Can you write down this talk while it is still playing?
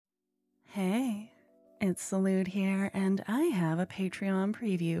Hey, it's Selude here, and I have a Patreon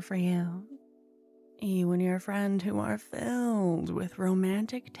preview for you. You and your friend who are filled with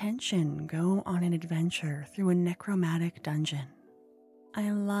romantic tension go on an adventure through a necromantic dungeon.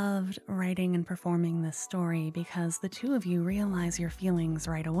 I loved writing and performing this story because the two of you realize your feelings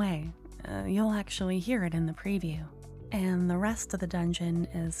right away. You'll actually hear it in the preview. And the rest of the dungeon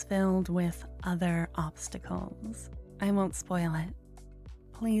is filled with other obstacles. I won't spoil it.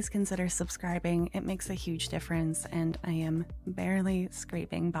 Please consider subscribing, it makes a huge difference, and I am barely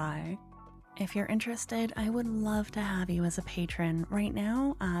scraping by. If you're interested, I would love to have you as a patron. Right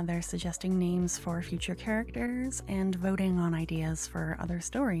now, they're suggesting names for future characters and voting on ideas for other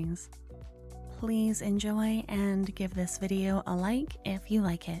stories. Please enjoy and give this video a like if you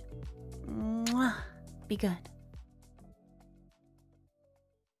like it. Mwah! Be good.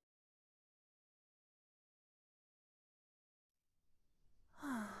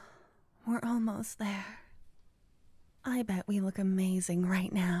 We're almost there. I bet we look amazing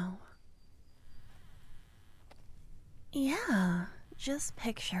right now. Yeah, just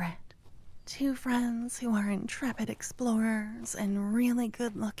picture it. Two friends who are intrepid explorers and really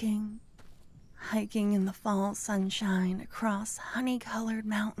good looking, hiking in the fall sunshine across honey-colored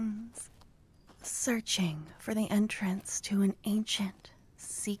mountains, searching for the entrance to an ancient,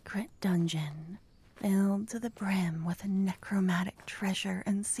 secret dungeon filled to the brim with necromantic treasure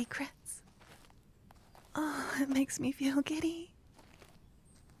and secrets. Oh, it makes me feel giddy.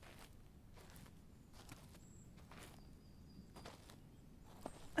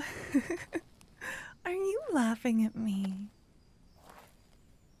 Are you laughing at me?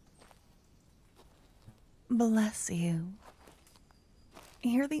 Bless you.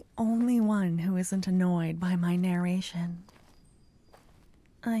 You're the only one who isn't annoyed by my narration.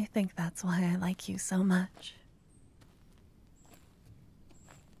 I think that's why I like you so much.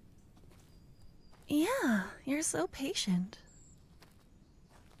 Yeah, you're so patient.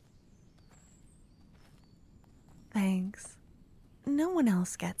 Thanks. No one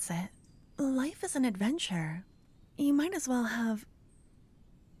else gets it. Life is an adventure. You might as well have...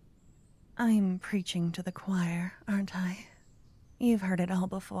 I'm preaching to the choir, aren't I? You've heard it all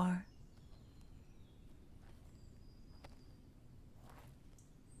before.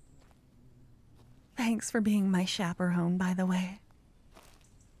 Thanks for being my chaperone, by the way.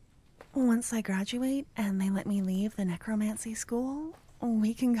 Once I graduate and they let me leave the necromancy school,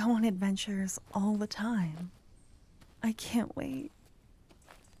 we can go on adventures all the time. I can't wait.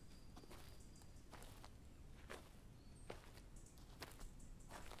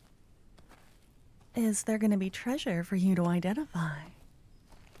 Is there going to be treasure for you to identify?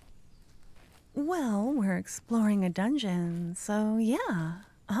 Well, we're exploring a dungeon, so yeah,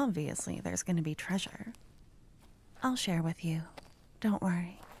 obviously there's going to be treasure. I'll share with you. Don't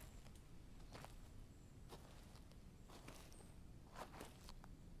worry.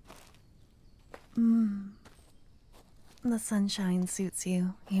 The sunshine suits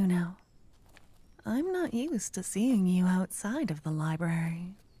you, you know. I'm not used to seeing you outside of the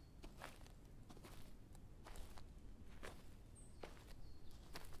library.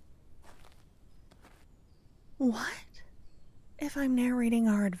 What? If I'm narrating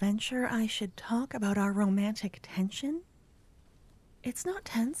our adventure, I should talk about our romantic tension? It's not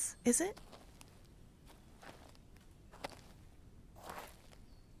tense, is it?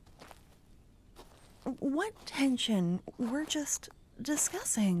 What tension? We're just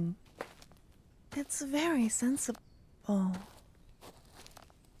discussing. It's very sensible.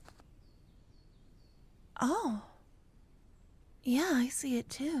 Oh. Yeah, I see it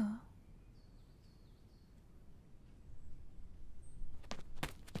too.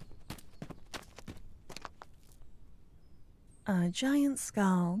 A giant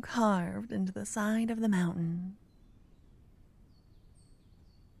skull carved into the side of the mountain.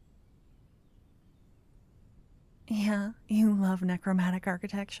 Yeah, you love necromantic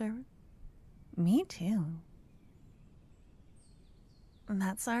architecture? Me too.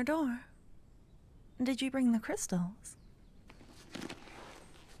 That's our door. Did you bring the crystals?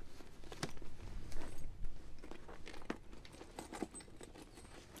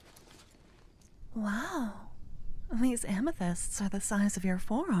 Wow. These amethysts are the size of your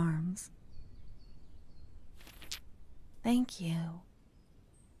forearms. Thank you.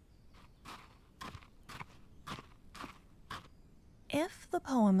 If the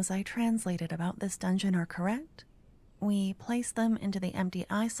poems I translated about this dungeon are correct, we place them into the empty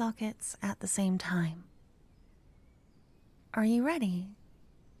eye sockets at the same time. Are you ready?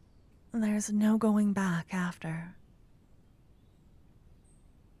 There's no going back after.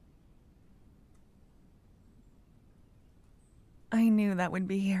 I knew that would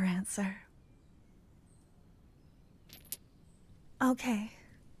be your answer. Okay,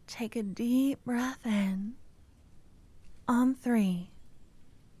 take a deep breath in. On 3.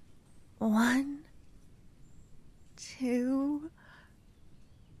 1, 2,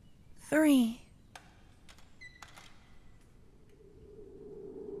 3.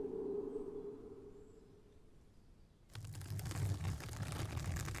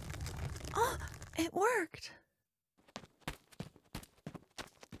 Oh, it worked.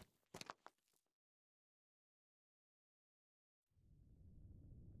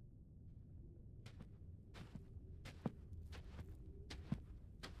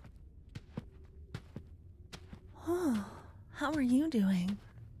 Oh, how are you doing?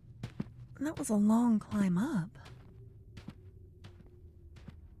 That was a long climb up.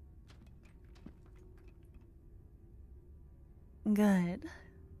 Good.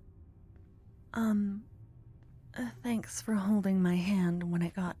 Thanks for holding my hand when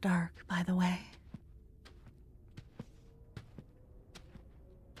it got dark, by the way.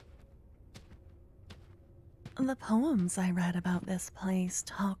 The poems I read about this place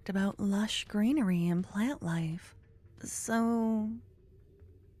talked about lush greenery and plant life. So,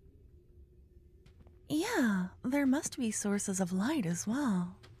 yeah, there must be sources of light as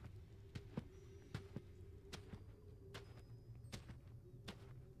well.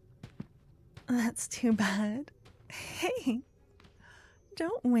 That's too bad. Hey,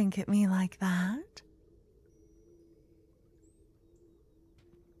 don't wink at me like that.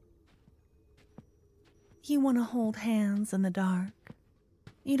 You want to hold hands in the dark.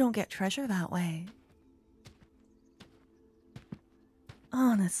 You don't get treasure that way.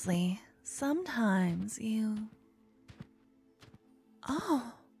 Honestly, sometimes you...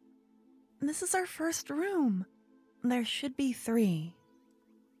 Oh, this is our first room. There should be 3.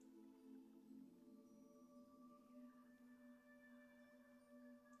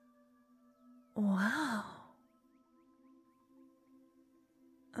 Wow.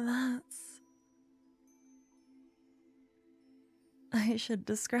 That's... I should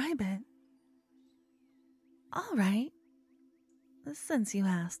describe it. All right, since you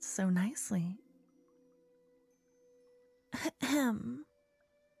asked so nicely. Ahem.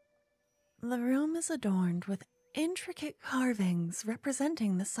 The room is adorned with intricate carvings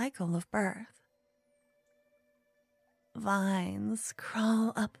representing the cycle of birth. Vines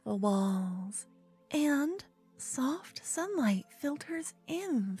crawl up the walls, and soft sunlight filters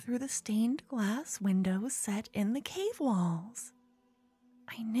in through the stained glass windows set in the cave walls.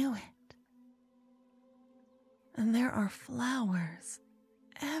 I knew it. And there are flowers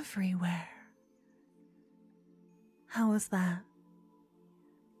everywhere. How was that?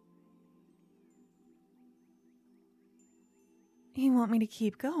 You want me to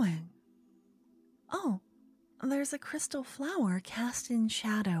keep going? Oh, there's a crystal flower cast in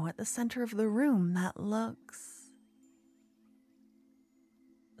shadow at the center of the room that looks...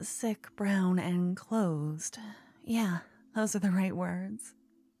 sick, brown, and closed. Yeah, those are the right words.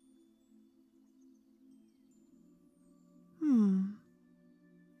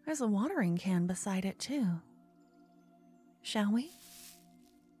 There's a watering can beside it, too. Shall we?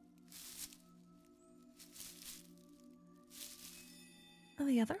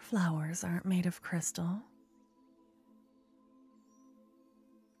 The other flowers aren't made of crystal.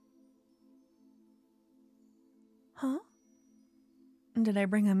 Huh? Did I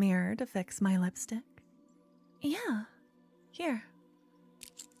bring a mirror to fix my lipstick? Yeah. Here.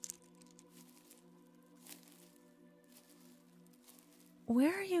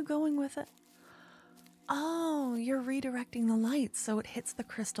 Where are you going with it? Oh, you're redirecting the light so it hits the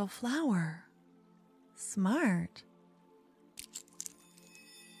crystal flower. Smart.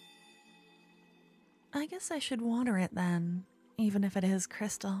 I guess I should water it then, even if it is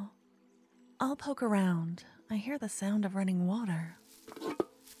crystal. I'll poke around. I hear the sound of running water.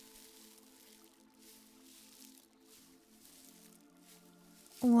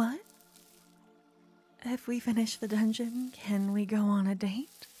 What? If we finish the dungeon, can we go on a date?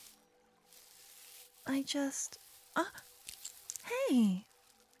 Hey!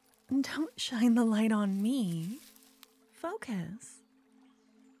 Don't shine the light on me. Focus.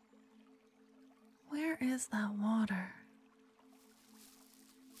 Where is that water?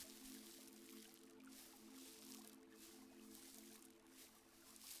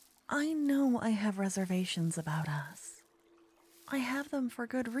 I know I have reservations about us. I have them for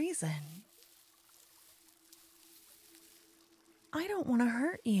good reason. I don't want to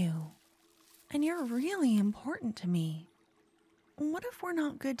hurt you, and you're really important to me. What if we're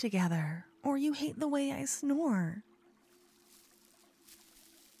not good together, or you hate the way I snore?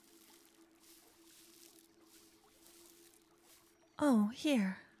 Oh,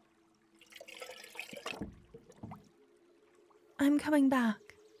 here. I'm coming back.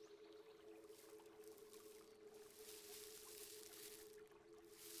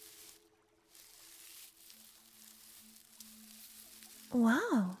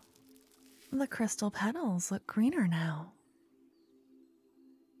 Wow, the crystal petals look greener now.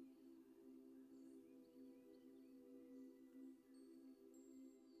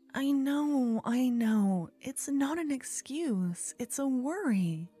 I know. It's not an excuse, it's a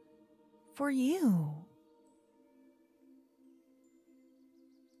worry. For you.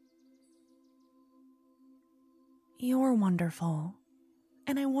 You're wonderful,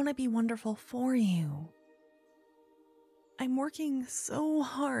 and I want to be wonderful for you. I'm working so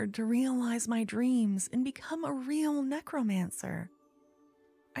hard to realize my dreams and become a real necromancer.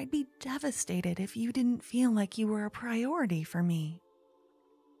 I'd be devastated if you didn't feel like you were a priority for me.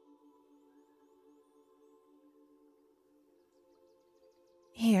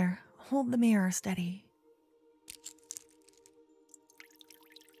 Here, hold the mirror steady.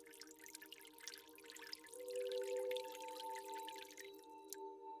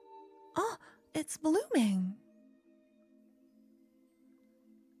 Oh, it's blooming.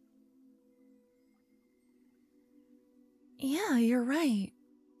 Yeah, you're right.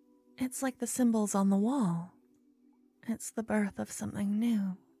 It's like the symbols on the wall. It's the birth of something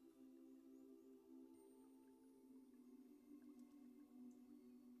new.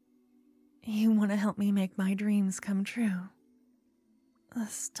 You want to help me make my dreams come true.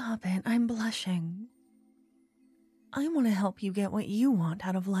 Stop it, I'm blushing. I want to help you get what you want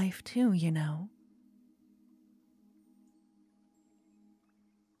out of life too, you know.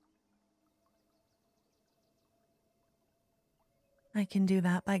 I can do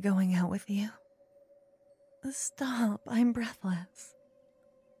that by going out with you. Stop, I'm breathless.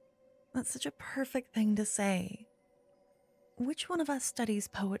 That's such a perfect thing to say. Which one of us studies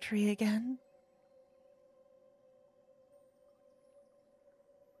poetry again?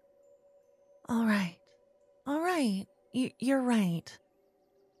 All right, you're right.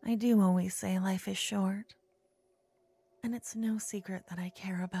 I do always say life is short. And it's no secret that I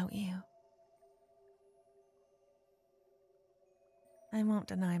care about you. I won't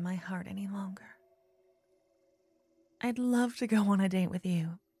deny my heart any longer. I'd love to go on a date with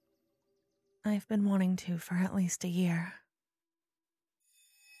you. I've been wanting to for at least a year.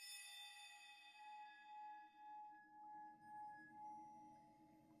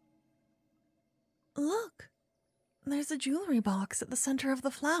 Look, there's a jewelry box at the center of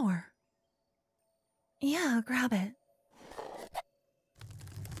the flower. Yeah, grab it.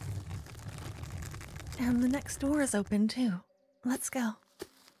 And the next door is open too. Let's go.